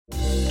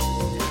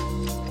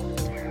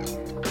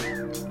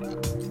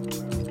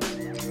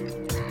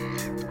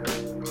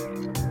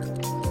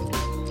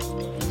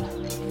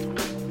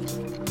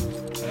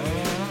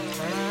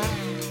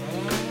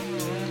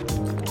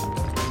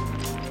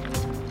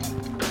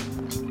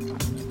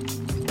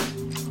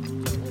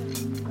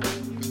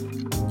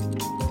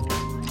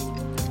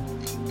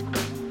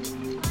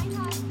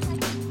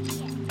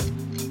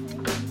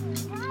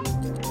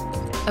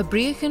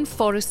Abreachan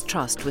Forest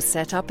Trust was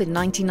set up in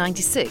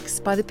 1996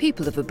 by the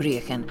people of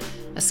Abreachan,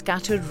 a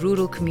scattered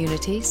rural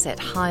community set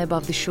high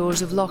above the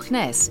shores of Loch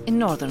Ness in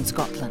northern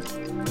Scotland.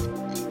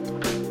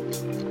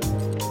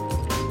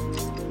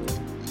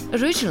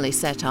 Originally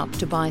set up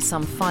to buy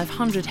some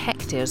 500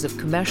 hectares of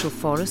commercial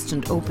forest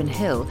and open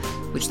hill,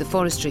 which the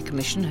Forestry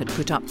Commission had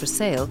put up for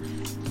sale,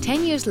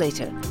 10 years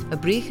later,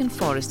 Abreachan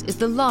Forest is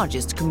the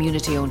largest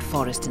community-owned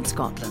forest in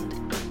Scotland.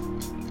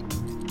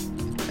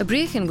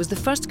 Abreachan was the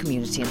first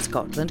community in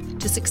Scotland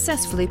to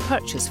successfully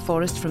purchase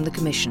forest from the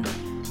Commission,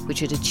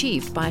 which it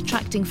achieved by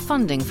attracting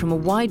funding from a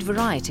wide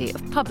variety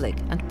of public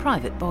and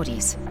private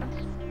bodies.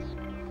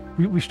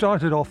 We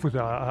started off with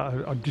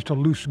just a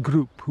loose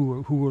group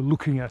who were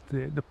looking at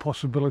the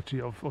possibility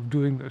of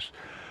doing this.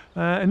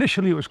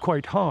 Initially it was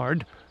quite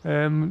hard.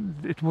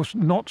 It was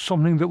not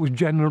something that was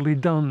generally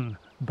done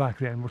back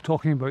then. We're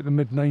talking about the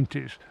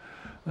mid-90s.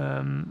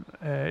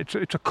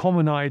 It's a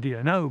common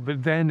idea now,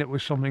 but then it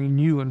was something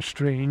new and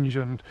strange,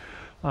 and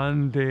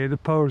the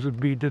powers that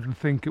be didn't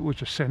think it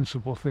was a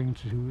sensible thing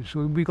to do,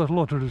 so we got a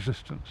lot of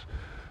resistance.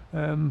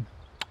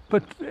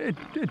 But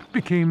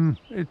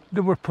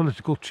there were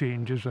political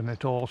changes and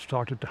it all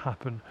started to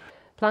happen.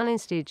 Planning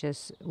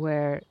stages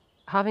were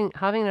having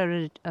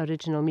an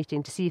original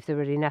meeting to see if there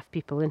were enough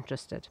people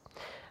interested,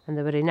 and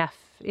there were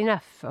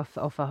enough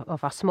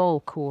of a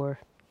small core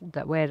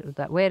that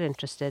were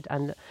interested.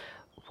 And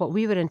what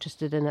we were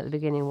interested in at the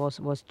beginning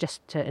was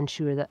just to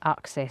ensure that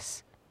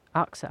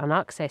an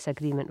access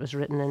agreement was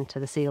written into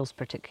the sales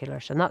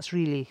particulars, and that's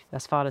really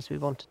as far as we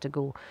wanted to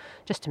go,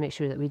 just to make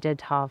sure that we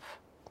did have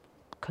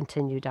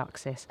continued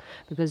access,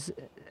 because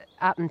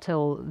up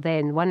until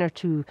then 1 or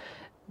 2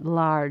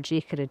 large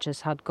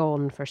acreages had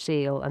gone for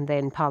sale, and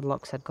then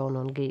padlocks had gone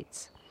on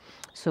gates.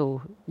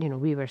 So,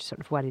 we were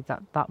sort of worried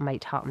that that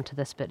might happen to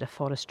this bit of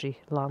forestry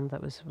land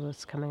that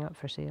was coming up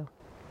for sale.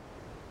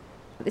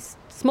 This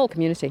small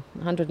community,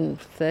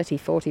 130,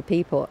 40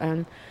 people,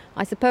 and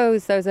I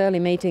suppose those early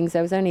meetings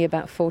there was only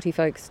about 40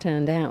 folks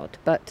turned out,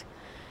 but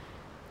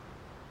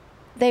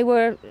they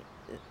were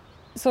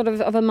sort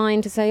of a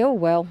mind to say, oh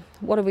well,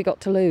 what have we got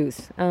to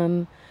lose?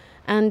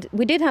 And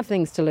we did have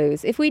things to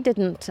lose. If we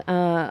didn't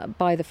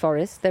buy the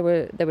forest, there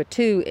were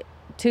two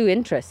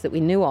interests that we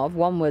knew of.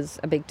 One was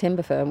a big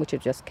timber firm which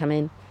had just come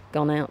in,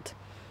 gone out,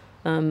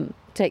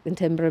 taken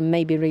timber and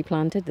maybe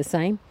replanted the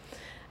same.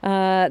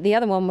 The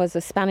other one was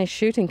a Spanish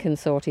shooting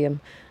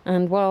consortium,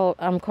 and while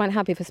I'm quite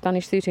happy for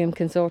Spanish shooting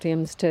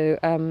consortiums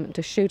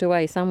to shoot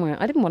away somewhere,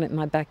 I didn't want it in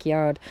my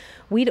backyard.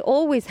 We'd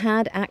always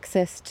had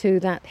access to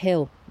that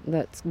hill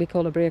that we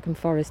call Abreachan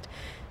Forest.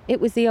 It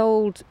was the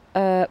old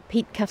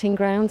peat cutting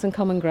grounds and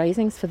common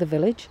grazings for the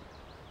village.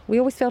 We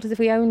always felt as if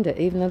we owned it,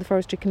 even though the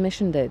Forestry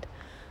Commission did.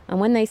 And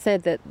when they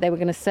said that they were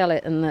going to sell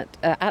it and that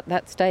at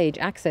that stage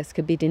access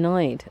could be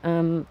denied,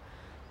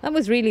 that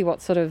was really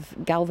what sort of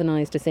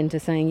galvanised us into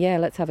saying, yeah,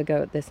 let's have a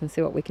go at this and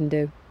see what we can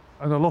do.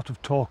 And a lot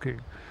of talking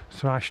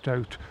thrashed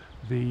out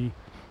the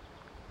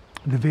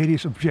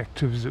various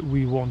objectives that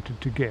we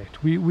wanted to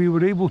get. We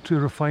were able to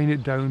refine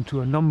it down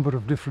to a number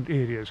of different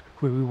areas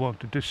where we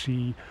wanted to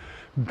see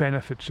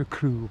benefits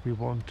accrue. We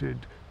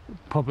wanted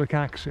public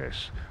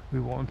access. We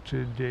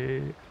wanted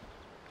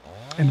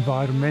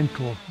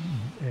environmental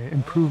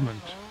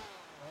improvement.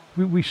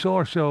 We saw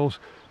ourselves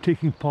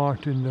taking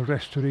part in the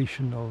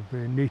restoration of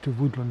native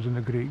woodlands in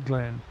the Great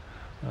Glen,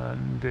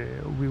 and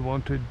we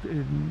wanted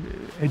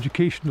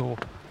educational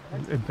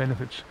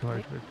benefits out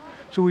of it.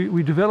 So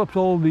we developed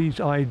all these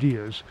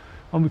ideas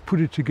and we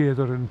put it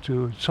together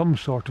into some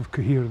sort of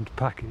coherent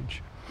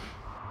package.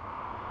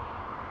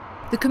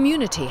 The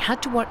community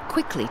had to work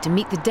quickly to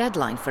meet the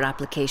deadline for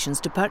applications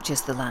to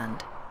purchase the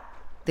land.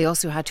 They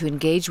also had to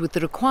engage with the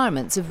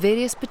requirements of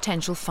various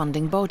potential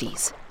funding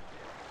bodies.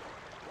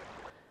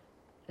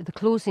 The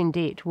closing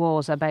date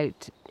was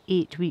about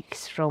 8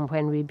 weeks from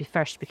when we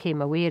first became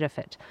aware of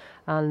it,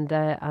 and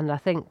I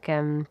think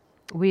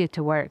we had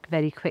to work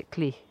very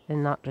quickly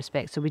in that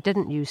respect. So we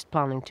didn't use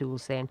planning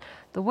tools then.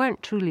 They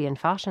weren't truly in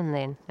fashion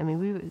then. I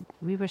mean,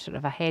 we were sort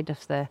of ahead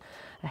of the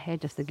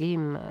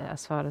game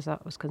as far as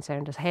that was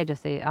concerned, ahead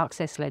of the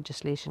access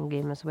legislation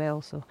game as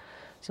well. So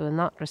in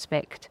that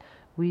respect,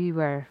 we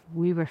were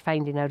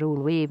finding our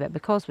own way. But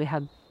because we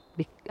had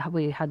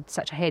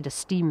such a head of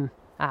steam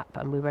up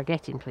and we were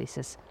getting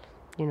places,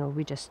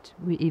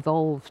 we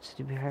evolved,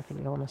 to be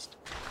perfectly honest.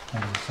 £117.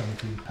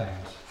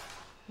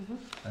 Mm-hmm.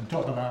 And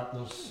talking about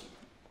those,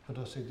 what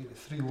did I say,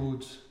 3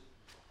 loads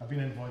have been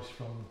invoiced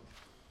from.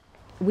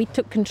 We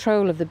took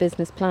control of the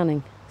business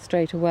planning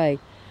straight away.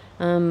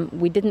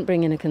 We didn't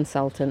bring in a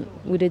consultant.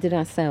 We did it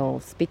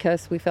ourselves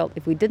because we felt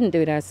if we didn't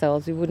do it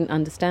ourselves, we wouldn't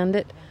understand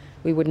it,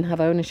 we wouldn't have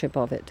ownership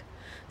of it.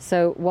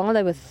 So while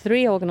there were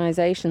 3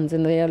 organisations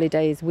in the early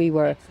days we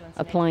were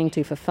applying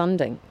to for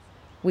funding,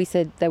 we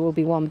said there will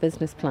be one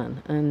business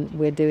plan and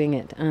we're doing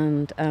it.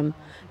 And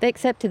they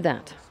accepted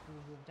that.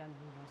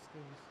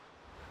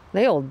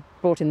 They all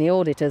brought in the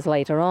auditors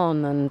later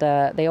on, and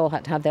they all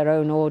had to have their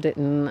own audit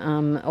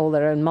and all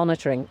their own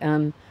monitoring.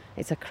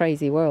 It's a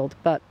crazy world,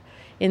 but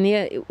in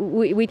the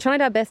we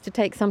tried our best to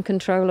take some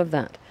control of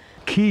that.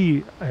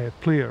 key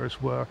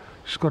players were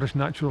Scottish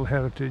Natural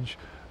Heritage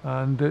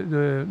and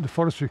the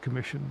Forestry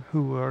Commission,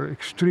 who were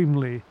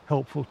extremely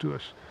helpful to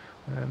us.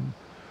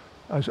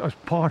 As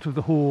part of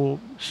the whole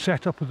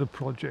setup of the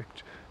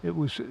project, it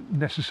was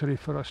necessary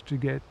for us to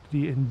get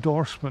the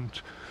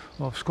endorsement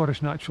of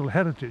Scottish Natural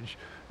Heritage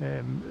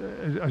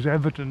as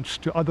evidence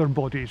to other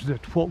bodies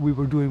that what we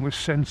were doing was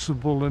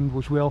sensible and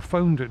was well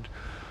founded.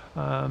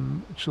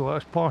 So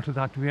as part of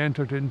that, we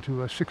entered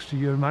into a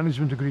 60-year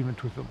management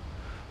agreement with them,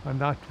 and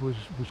that was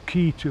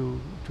key to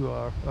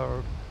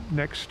our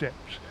next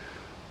steps.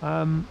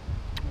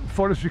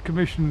 Forestry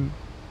Commission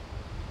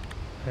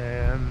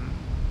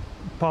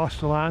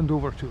passed the land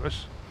over to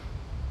us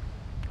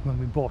when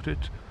we bought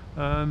it,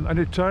 and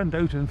it turned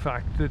out, in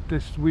fact,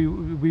 that we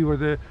were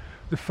the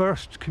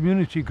first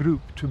community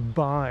group to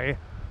buy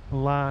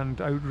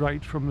land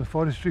outright from the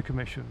Forestry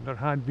Commission. There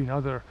had been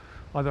other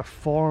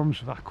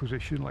forms of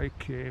acquisition,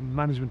 like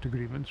management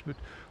agreements, but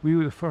we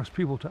were the first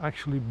people to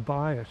actually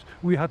buy it.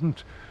 We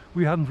hadn't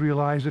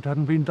realised it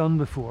hadn't been done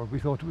before. We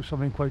thought it was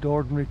something quite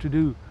ordinary to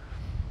do.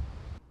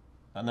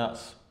 And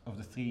that's, of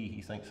the three,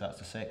 he thinks that's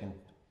the second.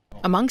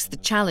 Amongst the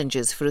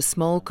challenges for a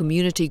small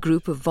community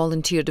group of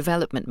volunteer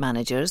development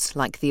managers,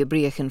 like the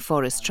Abreachan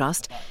Forest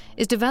Trust,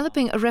 is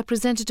developing a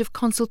representative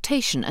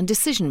consultation and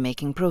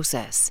decision-making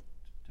process.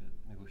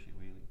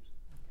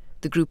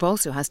 The group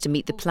also has to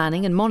meet the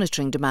planning and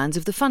monitoring demands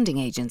of the funding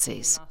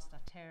agencies.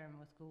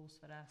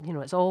 You know,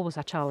 it's always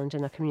a challenge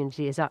in a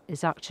community is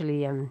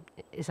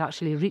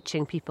actually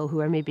reaching people who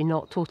are maybe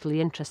not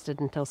totally interested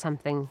until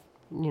something,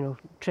 you know,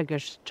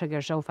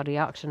 triggers off a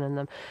reaction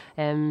in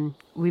them.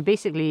 We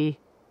basically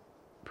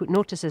put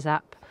notices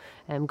up,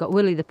 got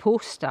Willie the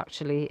Post,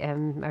 actually,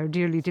 our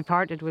dearly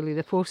departed Willie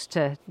the Post,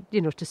 to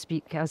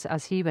speak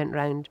as he went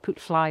round, put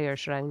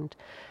flyers round,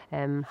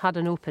 had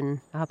an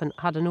open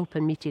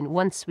meeting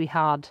once we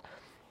had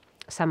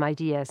some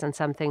ideas and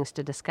some things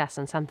to discuss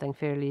and something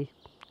fairly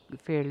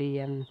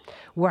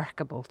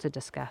workable to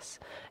discuss.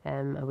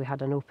 We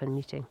had an open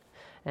meeting.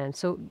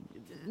 So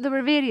there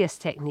were various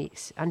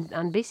techniques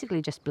and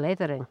basically just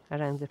blethering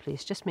around the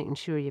place, just making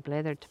sure you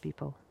blethered to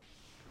people.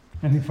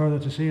 Anything further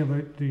to say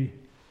about the...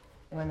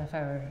 One of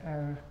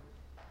our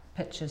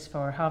pitches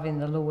for having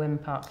the low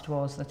impact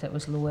was that it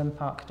was low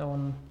impact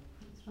on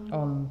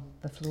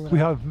the flora. We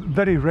have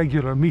very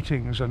regular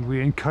meetings and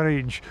we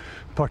encourage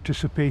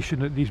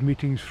participation at these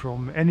meetings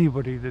from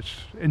anybody that's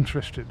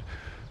interested.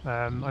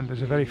 And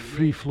there's a very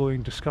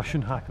free-flowing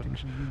discussion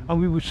happens, and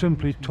we would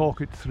simply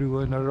talk it through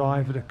and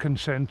arrive at a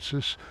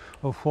consensus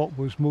of what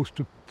was most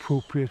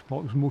appropriate,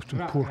 what was most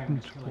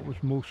important, what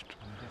was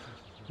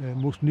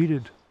most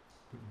needed.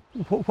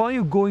 While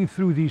you're going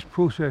through these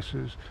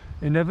processes,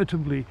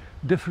 inevitably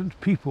different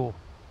people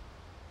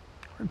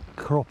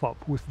crop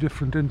up with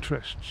different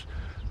interests,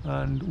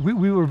 and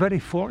we were very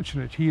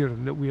fortunate here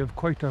in that we have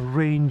quite a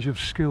range of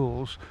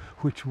skills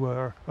which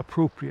were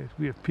appropriate.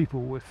 We have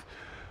people with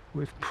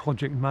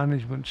project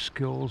management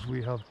skills,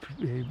 we have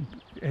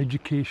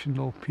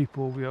educational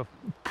people, we have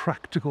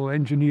practical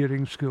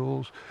engineering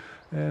skills,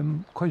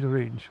 quite a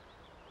range.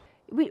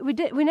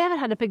 We never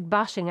had a big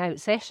bashing out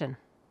session,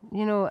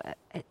 you know.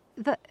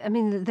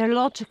 They're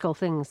logical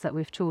things that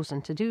we've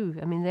chosen to do.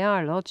 I mean, they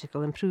are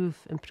logical.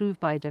 Improve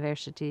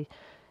biodiversity,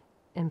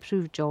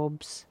 improve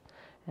jobs,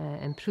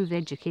 improve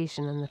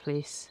education in the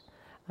place,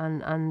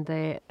 and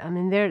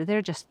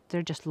they're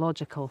just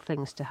logical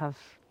things to have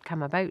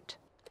come about.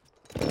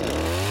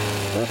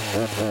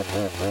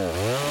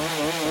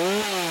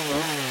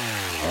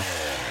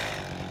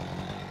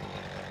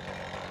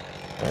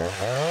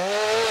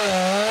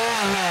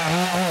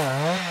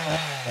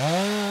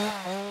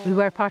 We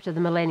were part of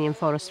the Millennium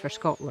Forest for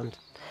Scotland,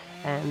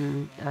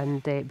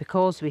 and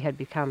because we had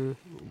become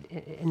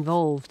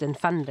involved in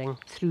funding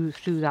through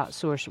that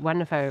source,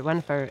 one of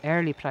our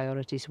early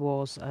priorities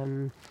was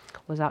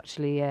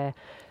actually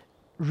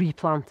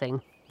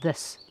replanting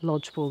this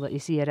lodgepole that you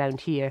see around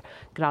here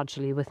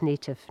gradually with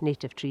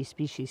native tree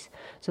species.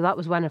 So that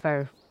was one of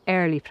our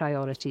early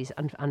priorities,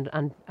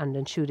 and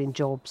ensuring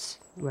jobs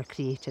were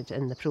created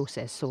in the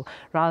process. So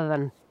rather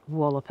than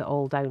wallop it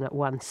all down at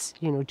once,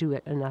 you know, do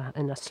it in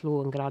a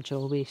slow and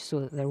gradual way so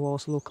that there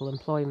was local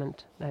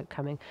employment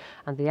outcoming.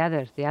 And the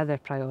other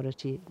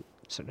priority,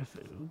 sort of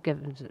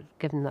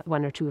given that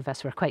one or two of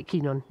us were quite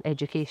keen on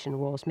education,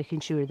 was making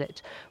sure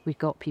that we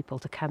got people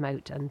to come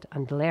out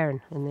and learn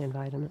in the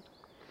environment.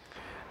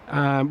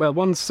 Well,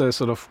 once the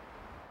sort of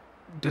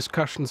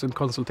discussions and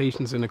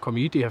consultations in the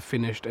community have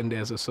finished and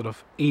there's a sort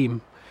of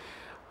aim,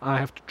 I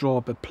have to draw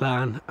up a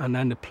plan, and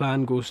then the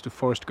plan goes to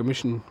Forest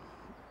Commission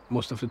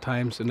most of the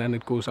times, and then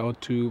it goes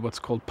out to what's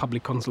called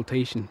public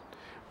consultation,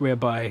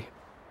 whereby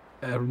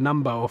a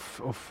number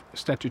of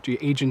statutory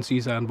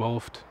agencies are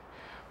involved,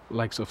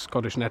 likes of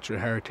Scottish Natural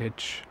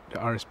Heritage, the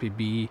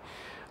RSPB,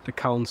 the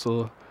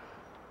Council,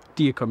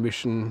 Deer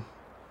Commission,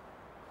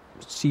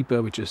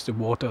 SEPA, which is the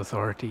Water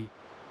Authority.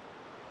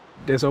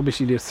 There's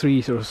obviously the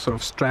three sort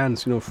of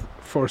strands,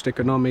 forest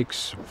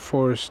economics,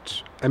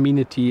 forest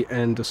amenity,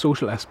 and the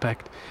social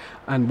aspect.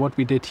 And what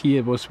we did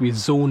here was we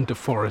zoned the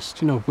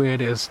forest, where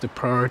there's the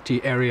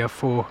priority area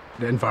for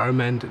the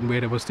environment, and where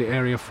there was the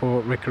area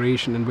for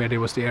recreation, and where there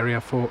was the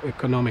area for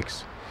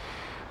economics.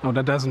 Now,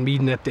 that doesn't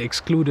mean that they're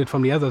excluded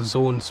from the other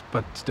zones,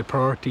 but the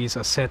priorities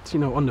are set,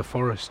 on the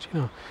forest,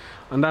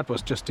 And that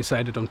was just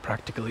decided on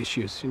practical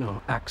issues,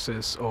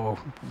 access, or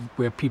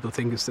where people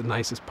think is the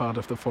nicest part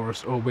of the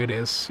forest, or where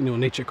there's,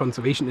 nature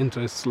conservation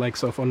interests, like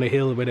sort of on the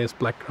hill where there's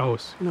black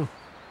grouse,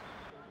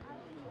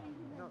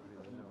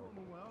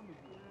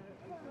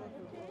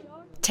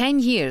 10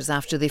 years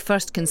after they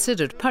first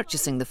considered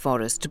purchasing the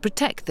forest to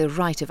protect their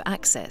right of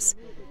access,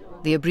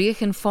 the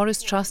Abreachan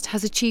Forest Trust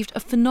has achieved a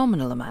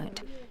phenomenal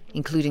amount,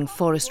 including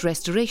forest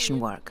restoration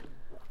work,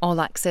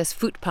 all-access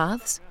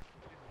footpaths,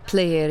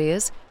 play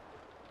areas,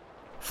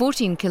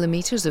 14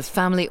 kilometres of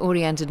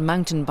family-oriented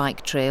mountain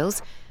bike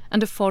trails,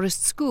 and a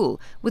forest school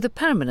with a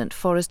permanent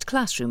forest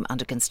classroom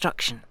under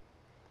construction.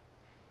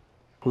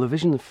 Well, the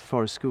vision of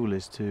Forest School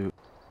is to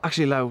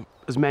actually allow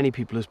as many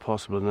people as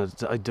possible and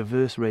a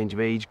diverse range of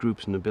age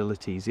groups and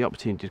abilities the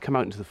opportunity to come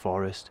out into the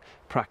forest,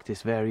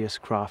 practice various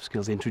craft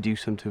skills,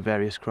 introduce them to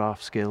various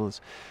craft skills,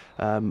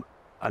 and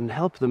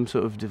help them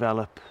sort of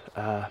develop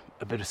a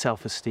bit of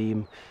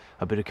self-esteem,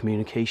 a bit of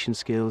communication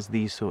skills,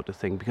 these sort of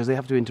things, because they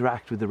have to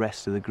interact with the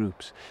rest of the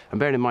groups. And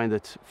bearing in mind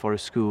that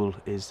Forest School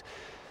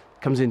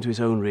comes into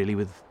its own really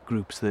with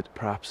groups that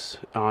perhaps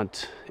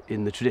aren't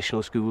in the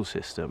traditional school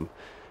system.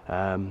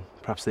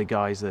 Perhaps they're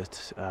guys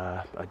that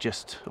are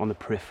just on the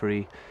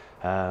periphery,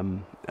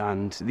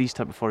 and these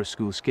type of Forest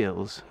School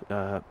skills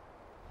are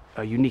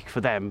unique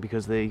for them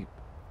because they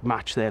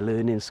match their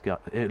learning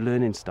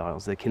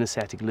styles. They're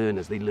kinesthetic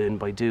learners, they learn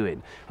by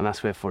doing, and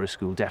that's where Forest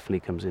School definitely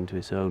comes into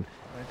its own.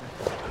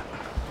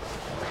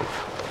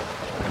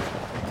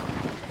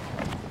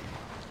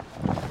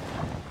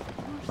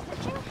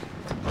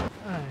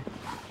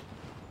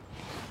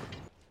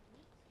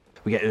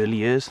 We get early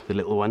years, the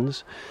little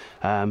ones,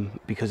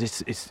 because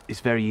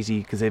it's very easy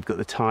because they've got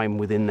the time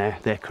within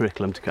their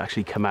curriculum to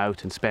actually come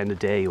out and spend a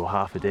day or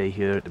half a day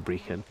here at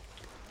Abreachan.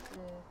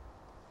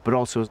 But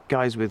also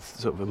guys with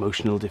sort of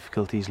emotional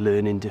difficulties,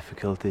 learning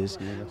difficulties,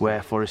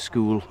 where Forest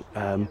School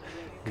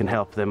can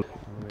help them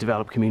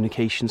develop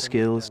communication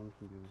skills.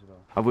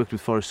 I've worked with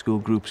Forest School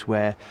groups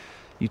where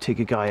you take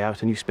a guy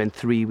out and you spend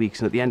 3 weeks,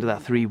 and at the end of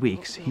that 3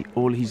 weeks,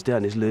 all he's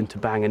done is learn to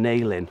bang a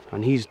nail in,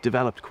 and he's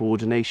developed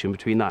coordination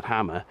between that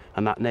hammer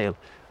and that nail.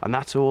 And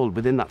that's all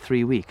within that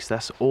 3 weeks.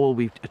 That's all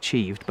we've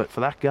achieved. But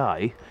for that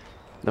guy,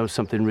 that was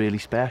something really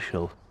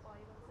special.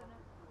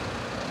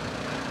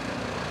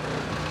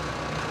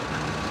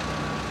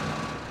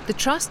 The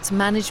Trust's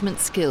management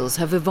skills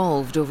have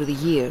evolved over the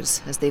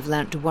years as they've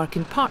learnt to work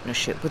in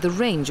partnership with a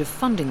range of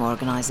funding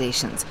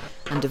organisations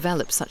and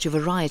develop such a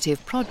variety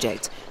of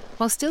projects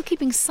while still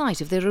keeping sight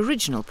of their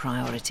original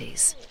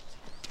priorities.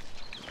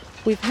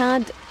 We've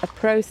had a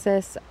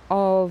process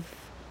of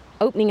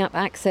opening up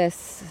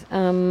access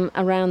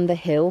around the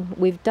hill.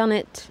 We've done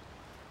it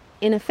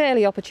in a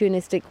fairly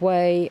opportunistic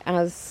way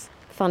as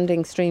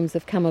funding streams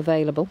have come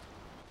available.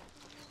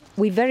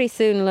 We very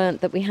soon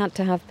learnt that we had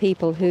to have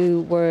people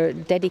who were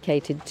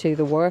dedicated to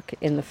the work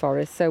in the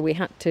forest, so we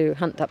had to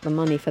hunt up the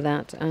money for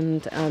that,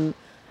 and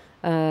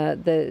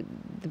the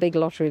Big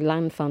Lottery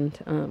Land Fund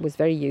was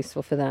very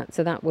useful for that.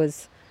 So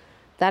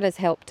that has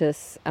helped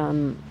us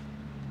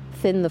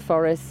thin the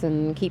forests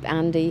and keep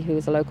Andy, who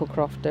is a local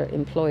crofter,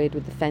 employed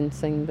with the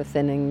fencing, the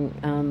thinning,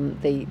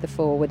 the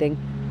forwarding.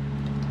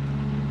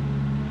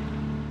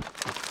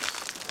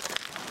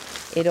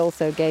 It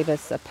also gave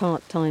us a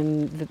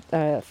part-time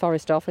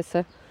forest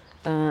officer,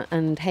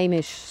 and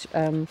Hamish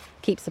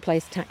keeps the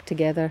place tacked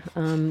together,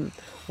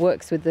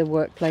 works with the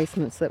work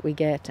placements that we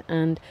get,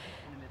 and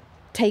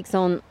takes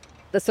on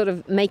the sort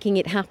of making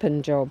it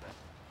happen job.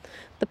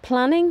 The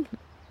planning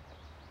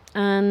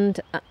and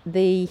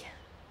the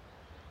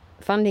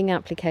funding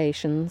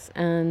applications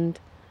and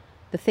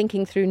the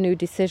thinking through new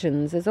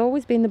decisions has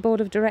always been the board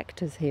of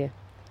directors here.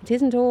 It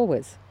isn't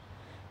always.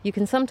 You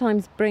can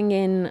sometimes bring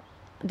in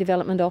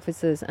development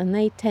officers and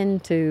they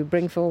tend to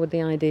bring forward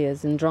the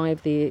ideas and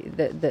drive the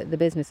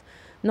business.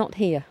 Not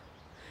here.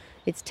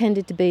 It's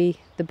tended to be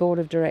the board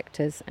of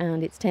directors,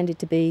 and it's tended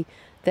to be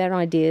their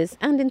ideas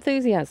and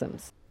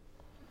enthusiasms.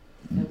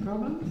 No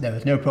problem? There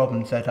was no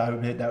problem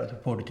that was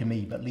reported to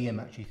me, but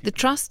Liam actually... The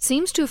Trust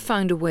seems to have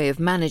found a way of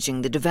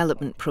managing the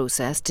development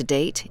process to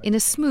date in a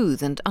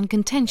smooth and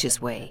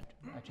uncontentious way.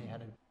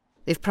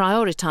 They've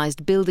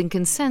prioritised building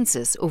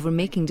consensus over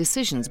making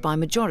decisions by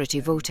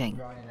majority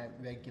voting.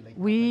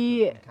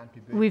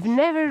 We've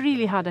never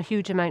really had a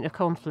huge amount of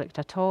conflict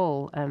at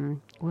all.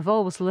 We've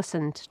always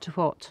listened to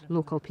what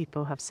local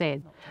people have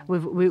said.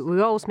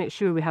 We always make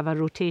sure we have a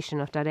rotation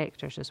of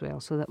directors as well,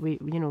 so that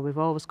we've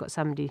always got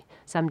somebody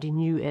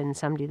new in,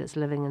 somebody that's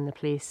living in the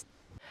place,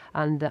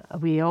 and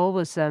we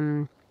always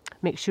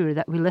make sure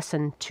that we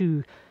listen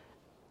to,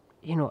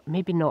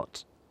 maybe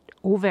not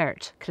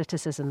overt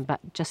criticism, but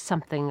just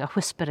something, a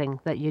whispering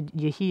that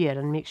you hear,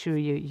 and make sure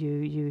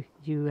you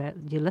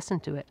listen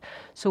to it.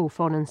 So,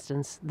 for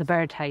instance, the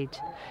bird hide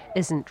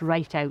isn't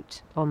right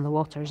out on the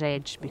water's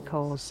edge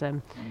because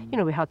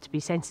we had to be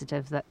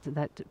sensitive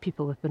that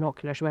people with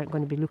binoculars weren't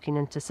going to be looking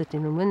into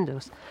sitting room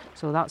windows.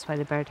 So that's why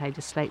the bird hide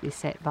is slightly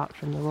set back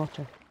from the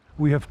water.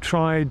 We have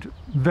tried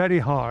very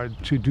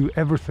hard to do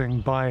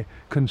everything by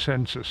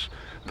consensus,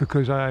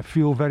 because I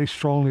feel very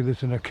strongly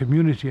that in a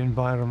community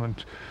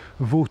environment,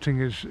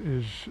 voting is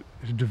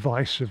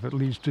divisive. It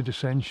leads to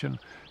dissension.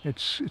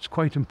 It's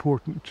quite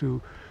important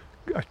to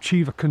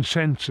achieve a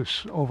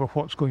consensus over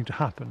what's going to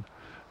happen.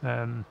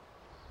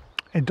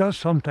 It does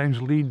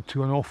sometimes lead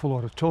to an awful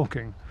lot of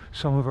talking.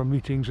 Some of our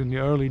meetings in the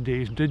early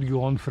days did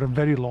go on for a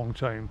very long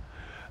time,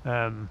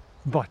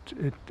 but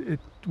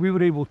we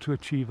were able to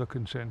achieve a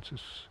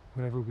consensus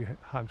whenever we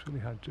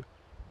absolutely had to.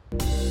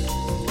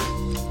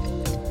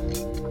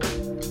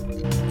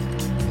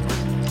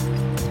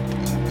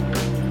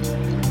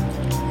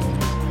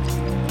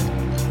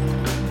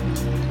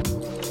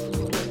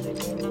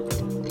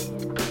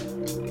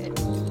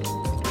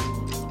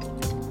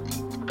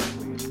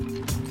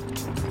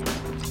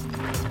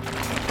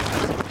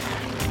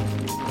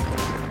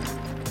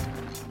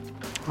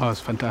 Oh, it's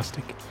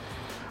fantastic.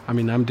 I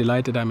mean, I'm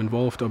delighted I'm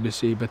involved,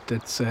 obviously, but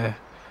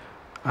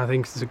I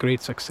think it's a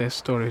great success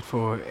story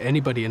for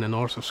anybody in the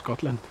north of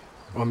Scotland,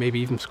 or maybe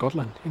even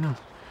Scotland,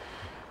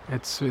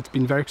 It's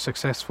been very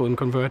successful in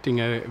converting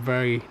a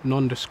very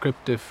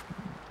non-descriptive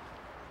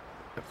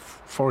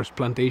forest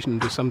plantation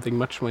into something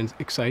much more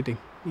exciting,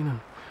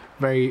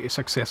 Very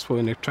successful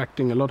in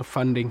attracting a lot of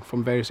funding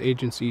from various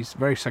agencies,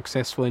 very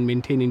successful in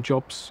maintaining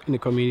jobs in the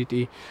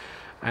community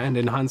and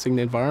enhancing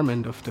the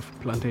environment of the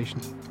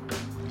plantation.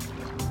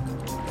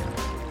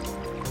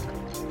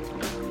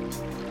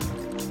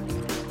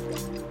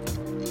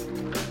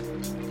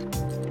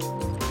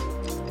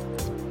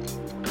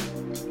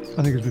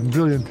 I think it's been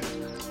brilliant,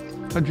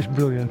 and just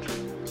brilliant.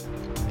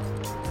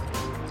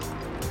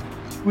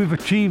 We've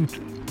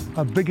achieved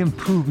a big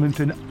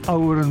improvement in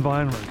our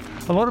environment.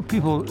 A lot of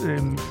people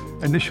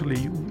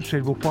initially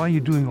said, well, why are you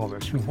doing all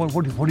this?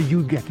 What are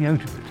you getting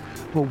out of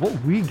it? Well, what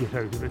we get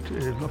out of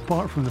it,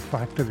 apart from the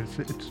fact that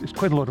it's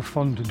quite a lot of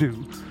fun to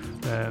do,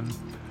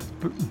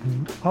 but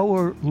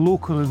our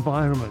local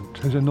environment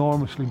has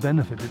enormously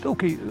benefited.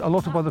 Okay, a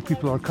lot of other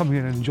people are coming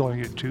in and enjoying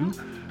it too,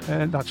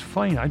 and that's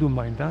fine, I don't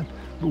mind that.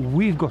 But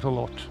we've got a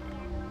lot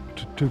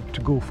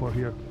to go for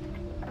here.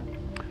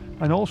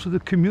 And also the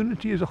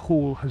community as a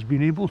whole has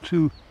been able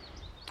to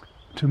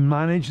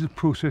manage the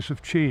process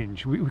of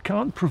change. We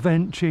can't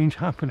prevent change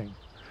happening.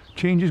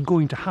 Change is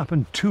going to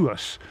happen to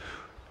us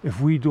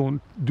if we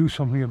don't do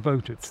something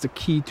about it. It's the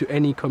key to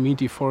any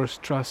community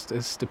forest trust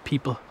is the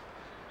people,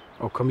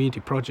 or community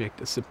project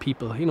is the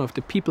people. If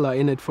the people are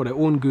in it for their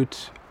own good,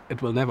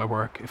 it will never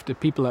work. If the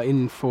people are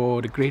in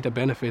for the greater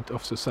benefit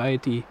of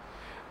society,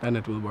 then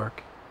it will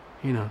work.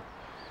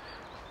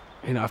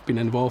 I've been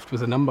involved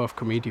with a number of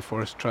community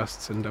forest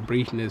trusts, and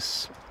Abreachin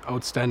is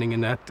outstanding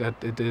in that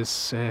it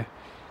is,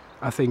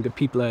 I think the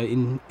people are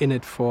in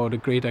it for the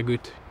greater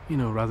good,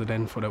 rather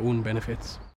than for their own benefits.